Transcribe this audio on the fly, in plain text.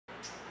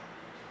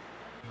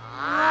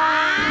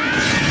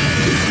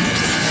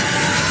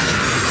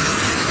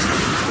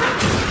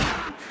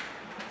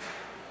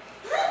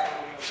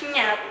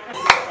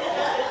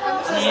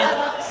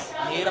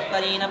Hirap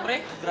kanina,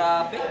 pre.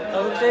 Grabe.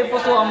 Sabi ko sa'yo,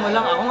 pusuan mo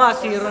lang. Ako nga,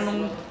 zero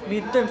nung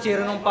midterm,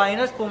 zero nung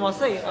finals,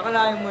 pumasa eh.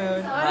 Akalain mo yun.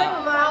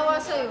 Ano, maawa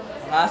sa'yo.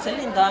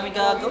 Hassle, dami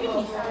gagawin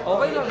eh.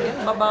 Okay lang yan,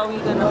 babawi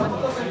ka naman.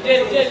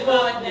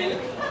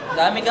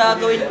 Dami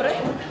gagawin, pre.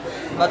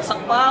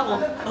 Bagsak pa ako.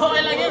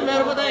 Okay lang yun,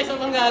 meron pa tayo isang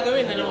pang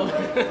gagawin, alam mo.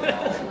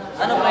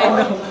 Ano, pre?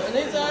 Ano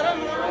yun, Sarah?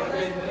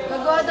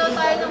 Nagawa daw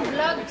tayo ng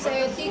vlog sa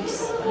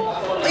ethics.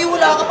 Ay,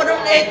 wala ka pa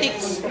ng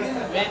ethics.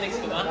 May ethics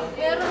ka ba?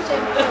 Meron,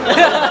 siyempre.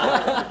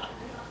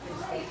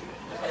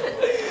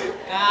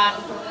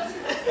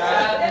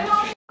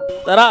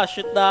 Tara,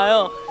 shoot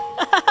tayo.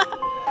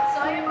 So,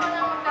 ayun po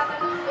na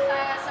magtatanong po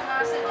tayo sa mga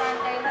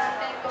estudyante ng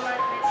 10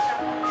 Commandments sa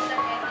Computer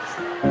Ethics.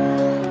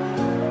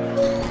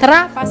 Tara,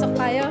 pasok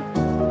tayo.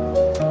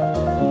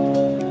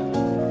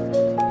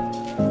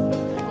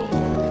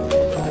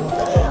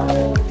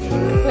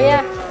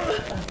 Kuya,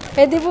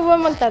 pwede po ba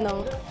magtanong?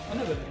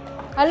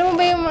 Alam mo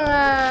ba yung mga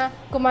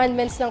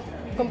commandments ng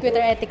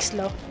Computer Ethics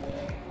Law?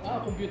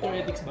 Computer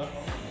ethics ba?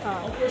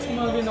 Ang first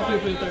commandment ng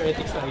computer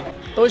ethics ay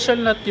thou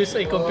shall not use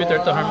a computer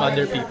to harm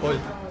other people.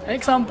 Ang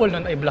example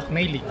nun ay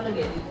blackmailing.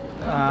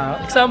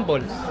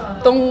 Example,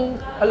 itong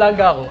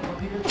alaga ko.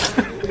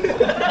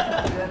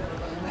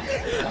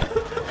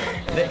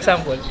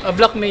 Example,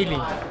 blackmailing.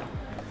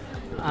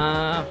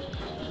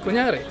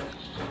 Kunyari,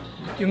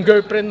 yung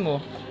girlfriend mo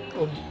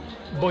o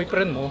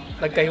boyfriend mo,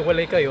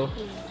 nagkahiwalay kayo,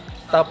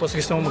 tapos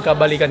gusto mo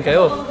magkabalikan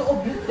kayo.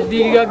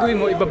 Hindi gagawin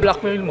mo,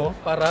 iba-blackmail mo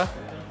para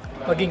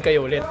maging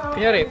kayo ulit.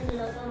 Kunyari,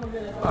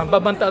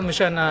 babantaan mo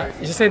siya na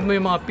isasend mo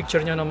yung mga picture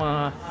niya ng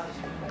mga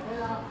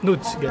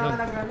nudes, gano'n.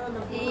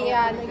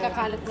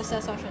 Ikakalat mo sa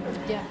social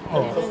media.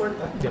 Oo,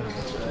 gano'n.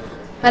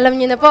 Alam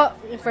niyo na po,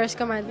 yung first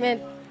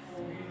commandment.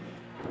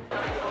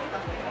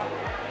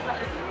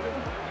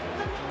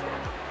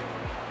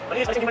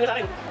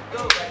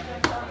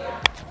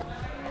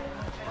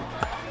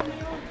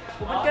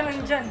 Ba't ka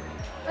lang dyan?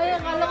 Ay,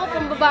 akala ko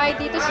pang babae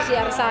dito,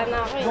 sisiyar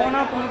sana ako eh. Ako na,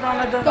 pumunta ka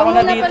na doon. Ikaw Ako na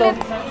muna dito. palit.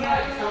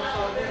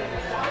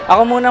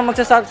 Ako muna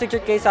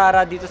magsasubstitute kay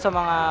Sarah dito sa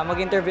mga,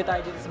 mag-interview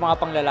tayo dito sa mga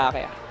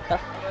panglalaki.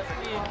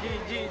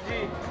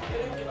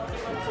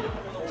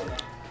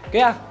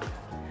 Kaya,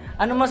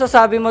 ano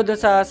masasabi mo doon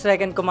sa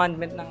second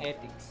commandment ng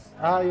ethics?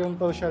 Yung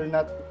thou shall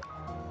not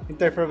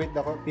interfere with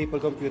the people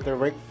computer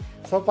work.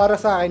 So para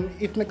sa akin,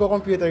 if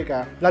nagko-computer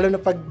ka, lalo na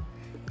pag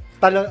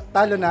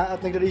talo na at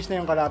nag-release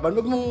na yung kalaban,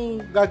 huwag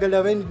mong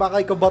gagalawin,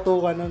 baka ikaw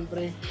bato ka nun,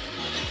 pre.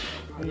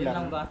 Yun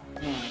lang ba?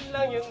 Yun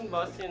lang yun,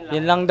 boss. Yun lang.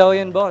 Yun lang daw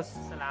yun, boss.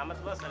 Salamat,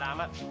 boss.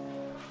 Salamat.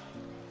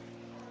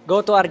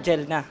 Go to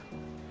Argel na.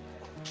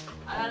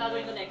 Ano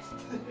gagawin ko next?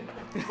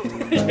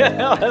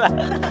 Wala.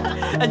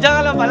 Andiyan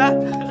ka lang pala.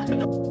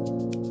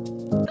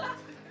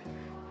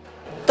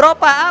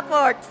 Tropa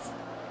Accords!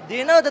 Do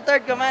you know the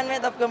third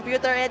commandment of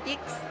computer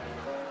ethics?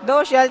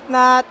 Thou shalt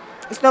not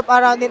snoop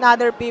around in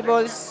other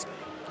people's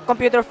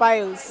computer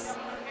files.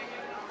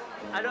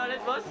 Ano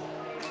ulit, boss?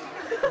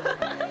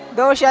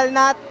 Thou shalt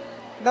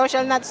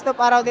not snoop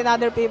around in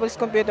other people's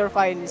computer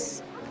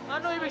files.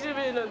 Ano ibig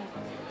sabihin nun?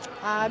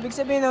 Ibig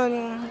sabihin nun,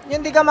 yun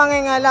di ka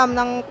mangingalam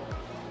ng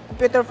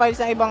computer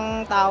files ng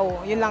ibang tao.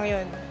 Yun lang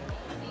yun.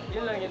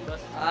 Yun lang yun,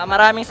 boss.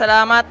 Maraming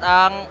salamat.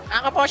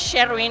 Ako po,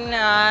 Sherwin,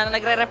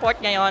 nagre-report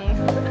ngayon.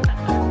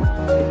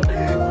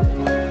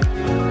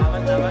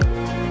 Salamat.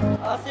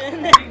 Sino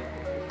na?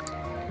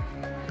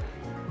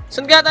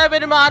 Saan kaya tayo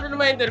pwede makano na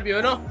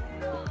ma-interview, no?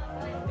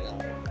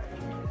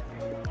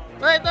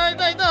 Ito.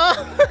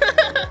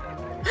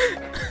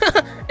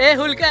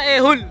 Ehul ka,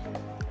 ehul.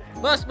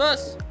 Boss.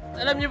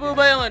 Alam niyo po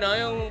ba yung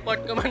yung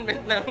fourth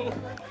commandment ng...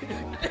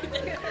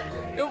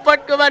 yung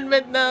fourth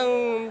commandment ng...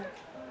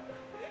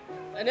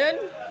 Ano yun?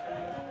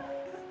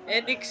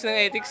 Ethics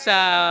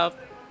sa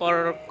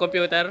for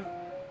computer?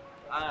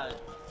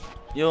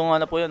 Yung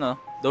ano po yun,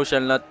 thou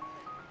shall not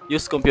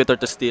use computer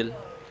to steal.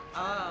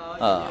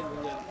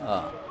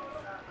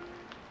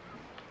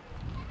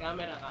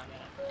 Camera.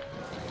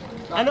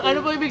 Ano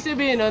po ibig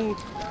sabihin nun?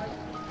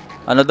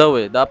 Ano daw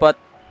dapat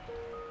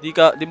di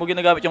mo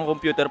ginagamit yung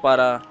computer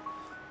para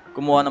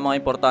kumuha ng mga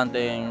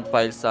importanteng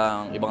files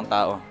sa ibang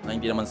tao na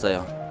hindi naman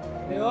sa'yo.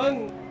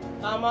 Yun,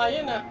 tama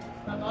yun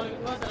Napakalit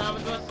boss,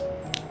 salamat boss.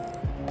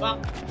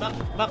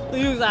 Back to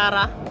you,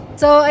 Sarah.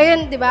 So,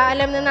 ayun, di ba?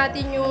 Alam na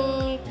natin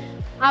yung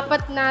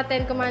apat na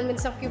 10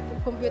 commandments ng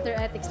computer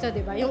ethics to,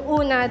 di ba? Yung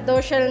una,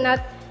 thou shall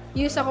not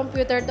use a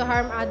computer to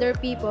harm other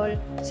people.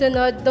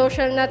 Sunod, thou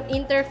shall not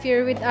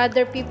interfere with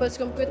other people's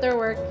computer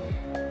work.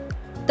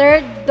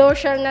 Third, thou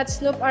shall not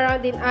snoop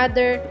around in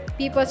other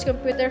people's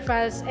computer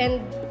files.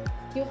 And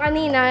yung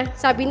kanina,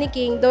 sabi ni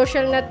King, thou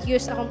shall not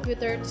use a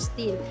computer to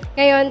steal.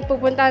 Ngayon,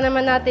 pupunta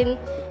naman natin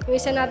yung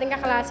isa nating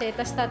kaklase,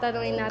 tapos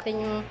tatanungin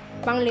natin yung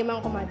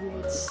pang-5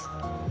 commandments.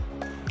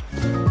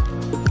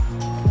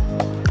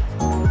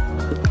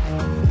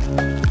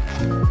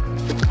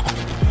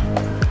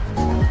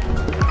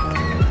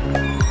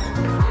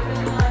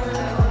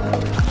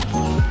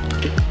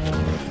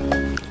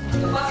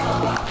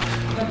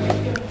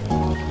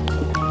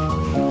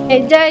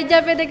 Jai,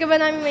 pwede ka ba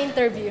namin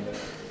ma-interview?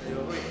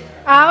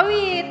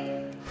 Wait!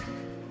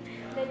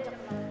 Hindi,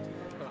 joke lang.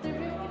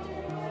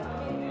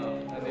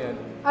 Ano yan?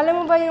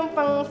 Alam mo ba yung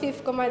pang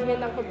 5th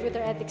commandment ng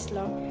computer ethics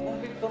law?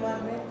 Fifth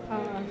commandment?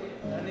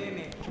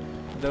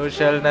 Thou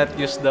shall not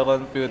use the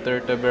computer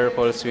to bear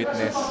false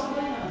witness.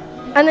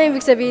 Ano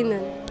ibig sabihin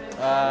nun?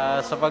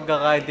 Sa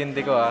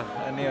pagkakaintindi ko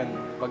ano yun?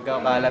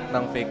 Pagkakalat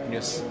ng fake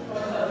news.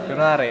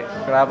 Kunwari,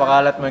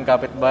 pinapakalat mo yung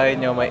kapitbahay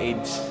nyo may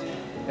AIDS.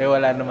 Eh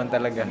wala naman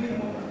talaga.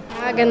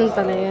 Ganun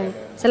pala yun.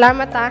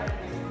 Salamat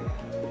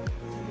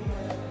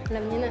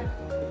Alam niyo na.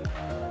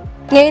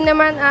 Ngayon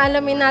naman,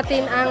 aalamin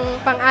natin ang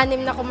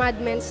pang-anim na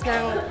commandments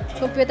ng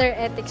computer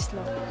ethics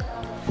law.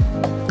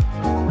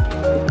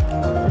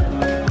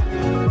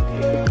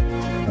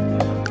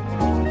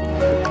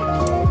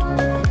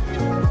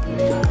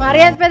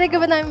 Marian, pwede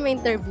ka ba namin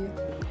ma-interview?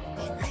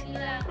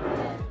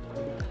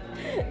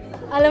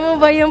 Alam mo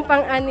ba yung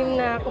pang-anim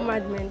na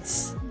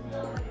commandments?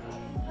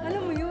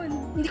 Alam mo yun.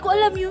 Hindi ko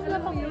alam yun.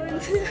 Alam mo yun.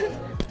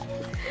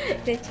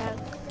 Rechat.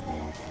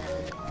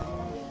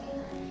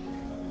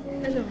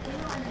 Ano?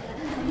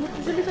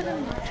 Sabi ka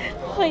naman.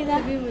 Okay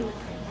na. Sabi mo na.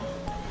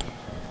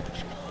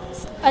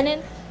 Ano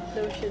yun?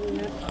 Social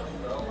na.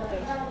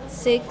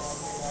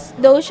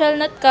 6. Thou shall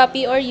not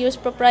copy or use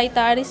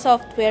proprietary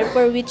software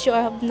for which you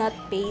have not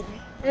paid.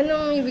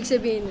 Anong ibig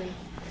sabihin nun?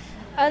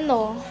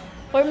 Ano?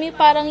 For me,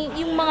 parang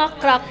yung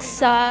mga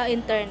cracks sa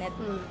internet.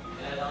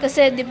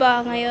 Kasi 'di ba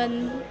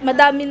ngayon,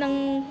 madami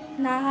nang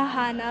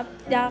nahahanap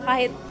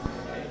kahit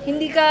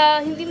hindi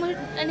ka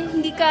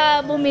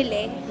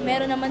bumili,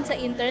 meron naman sa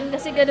internet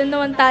kasi ganoon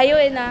naman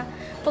tayo na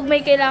pag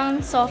may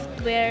kailangan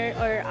software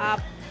or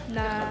app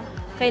na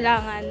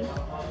kailangan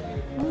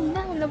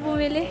na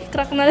bumili,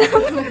 crack na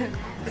lang.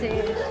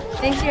 Sige.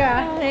 Thank you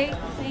Okay,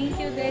 thank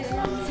you guys.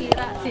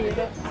 Sira.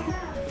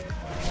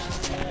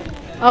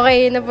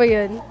 Okay, yun na po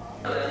yun.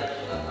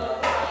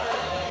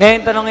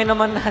 Ngayon, tanongin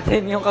naman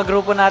natin yung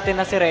kagrupo natin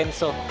na si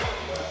Renzo.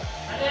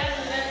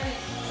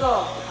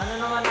 So, ano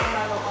naman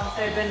ang pang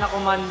 7 na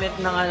commandment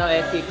ng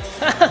ethics?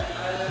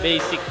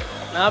 Basic.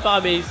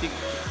 Napaka-basic.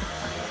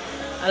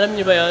 Alam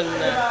niyo ba yun?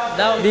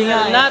 Thou Di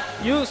nga shall not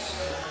use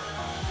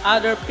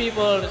other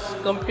people's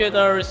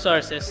computer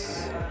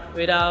resources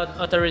without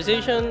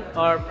authorization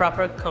or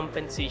proper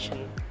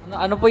compensation.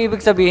 Ano po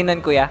ibig sabihin nun,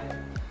 kuya?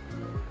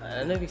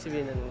 Ano ibig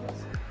sabihin nun?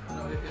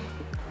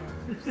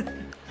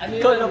 Ano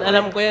yun?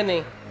 Alam ko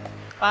yan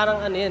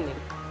Parang ano yan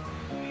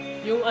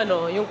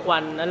Yung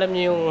kwan, alam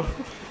niyo yung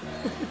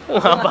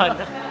haba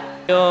na.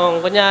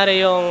 Yung,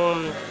 kunyari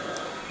yung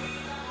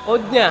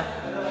code niya.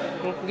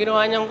 Yung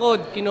ginawa niyang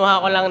code, kinuha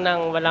ko lang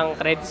ng walang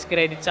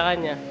credit sa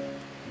kanya.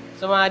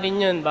 Sumama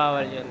din yun,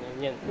 bawal yun.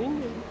 Yun.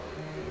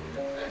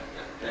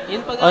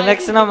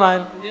 Next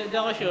naman. Hindi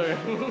ako sure.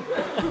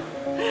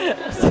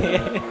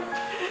 Sige.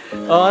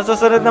 Ang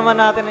susunod naman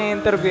natin na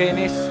interviewin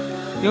is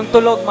yung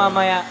tulog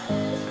mamaya.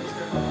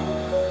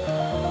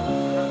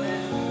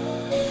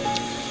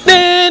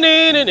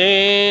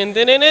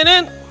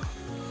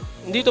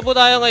 Dito po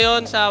tayo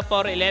ngayon sa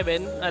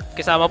 411 at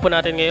kasama po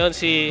natin ngayon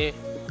si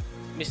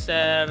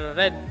Mr.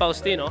 Red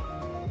Faustino.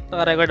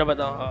 Naka-record na ba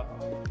ito?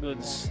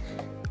 Goods.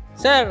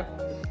 Sir,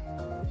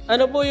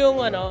 ano po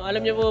yung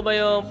alam niyo po ba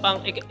yung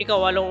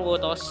ikawalong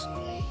utos?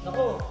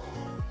 Nako,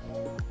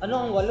 ano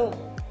ang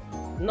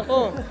 8?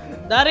 Nako,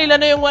 Daryl,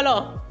 ano yung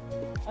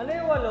 8? Ano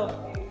yung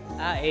 8?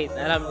 8,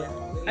 alam niya.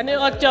 Ano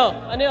yung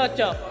 8? Ano yung 8?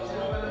 8.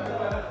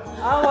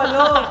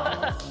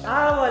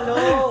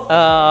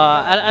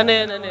 8. Ano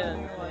yan?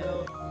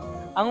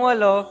 Ang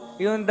 8,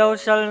 yung thou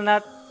shall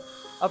not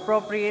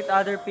appropriate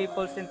other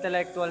people's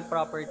intellectual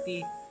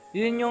property.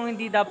 Yun yung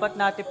hindi dapat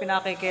natin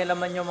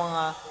pinakikialaman yung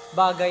mga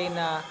bagay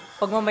na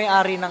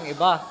pagmamayari ng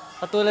iba.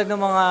 Katulad ng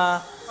mga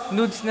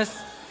nudes na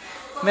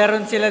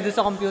meron sila doon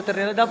sa computer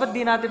nila. Dapat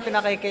di natin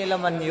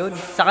pinakikialaman yun.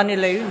 Sa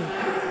kanila yun.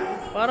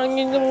 Parang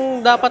yun yung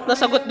dapat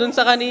nasagot dun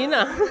sa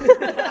kanina.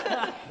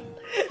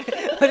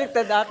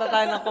 Baliktad ata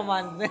tayo ng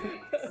commandment.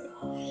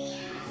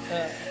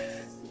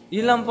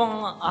 Yun lang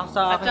pong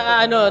sa At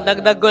saka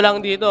dagdag ko lang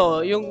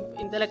dito, yung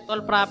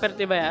intellectual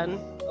property ba yan?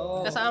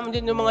 Oo. Kasama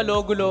din yung mga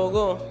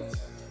logo-logo.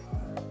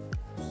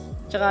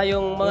 Tsaka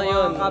yung mga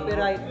yun.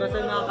 Copyright. Basta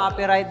mga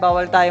copyright,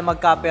 bawal tayo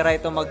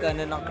mag-copyright o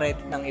mag-ano ng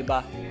credit ng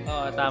iba.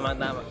 Oo, tama.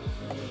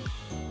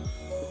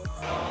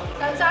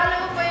 Saan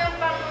mo ba yung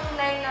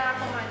pang-9 na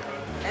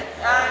commandment?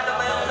 Ito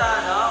ba yung sa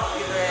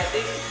computer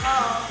ethics?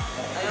 Oo.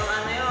 Yung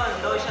yun,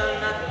 thou shall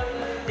not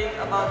think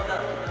about the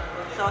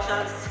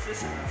social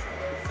media.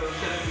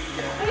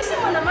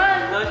 Ayusin mo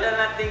naman. Thou shall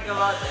not think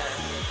about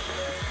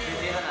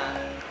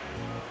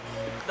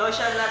Thou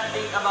shall not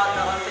think about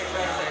the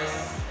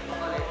consequences.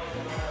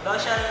 Thou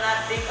shall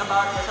not think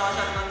about the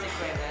social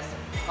consequences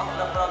of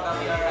the program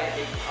you are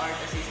writing or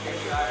the system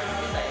you are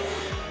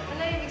designing. Ano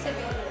yung ibig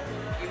sabihin?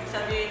 Ibig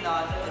sabihin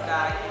nun,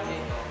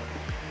 pagkakaintindi ko,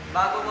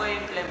 bago mo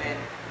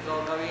implement,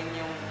 gawin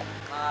yung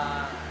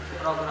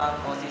program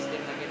o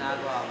system na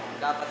ginagawa mo,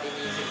 dapat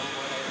iniisip mo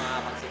muna yung mga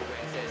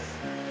consequences.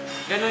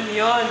 Ganun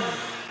yun.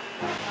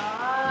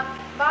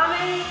 Baka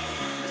may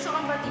gusto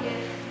kang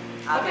batiin.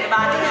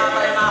 Pinabati nga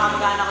pala yung mga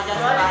kamag-anak ko dyan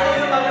sa bahay.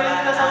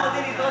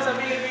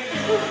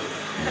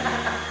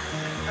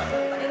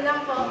 Yun lang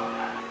po.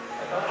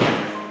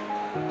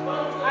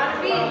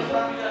 Arvin,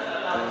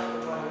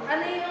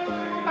 ano yung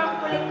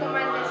pangkuling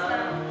commandments na?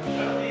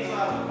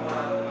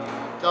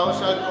 Thou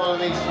shalt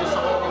always use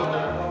a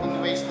computer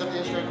in ways that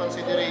ensure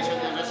consideration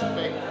and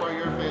respect for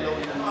your fellow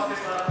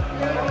humans.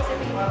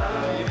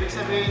 Ibig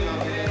sabihin, no,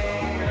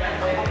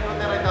 ang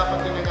computer ay dapat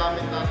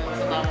ginagamit natin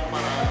sa tamang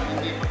paraan,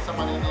 hindi sa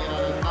paninira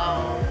ng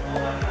tao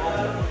o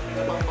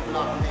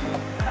pag-blackmail.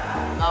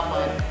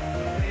 Dapat,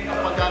 ang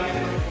paggamit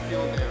ng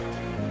computer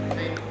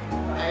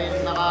ay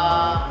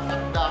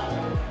nakatakda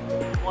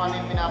kung ano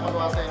yung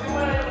pinapagawa sa inyo.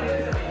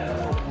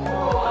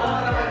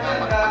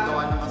 Dapat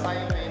paggawa ng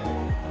assignment.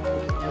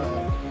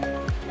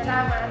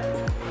 Salamat.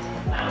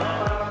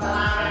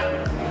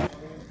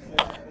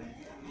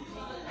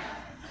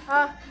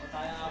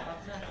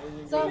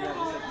 So,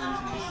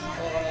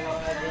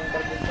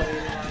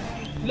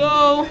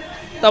 Hello!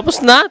 Tapos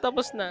na?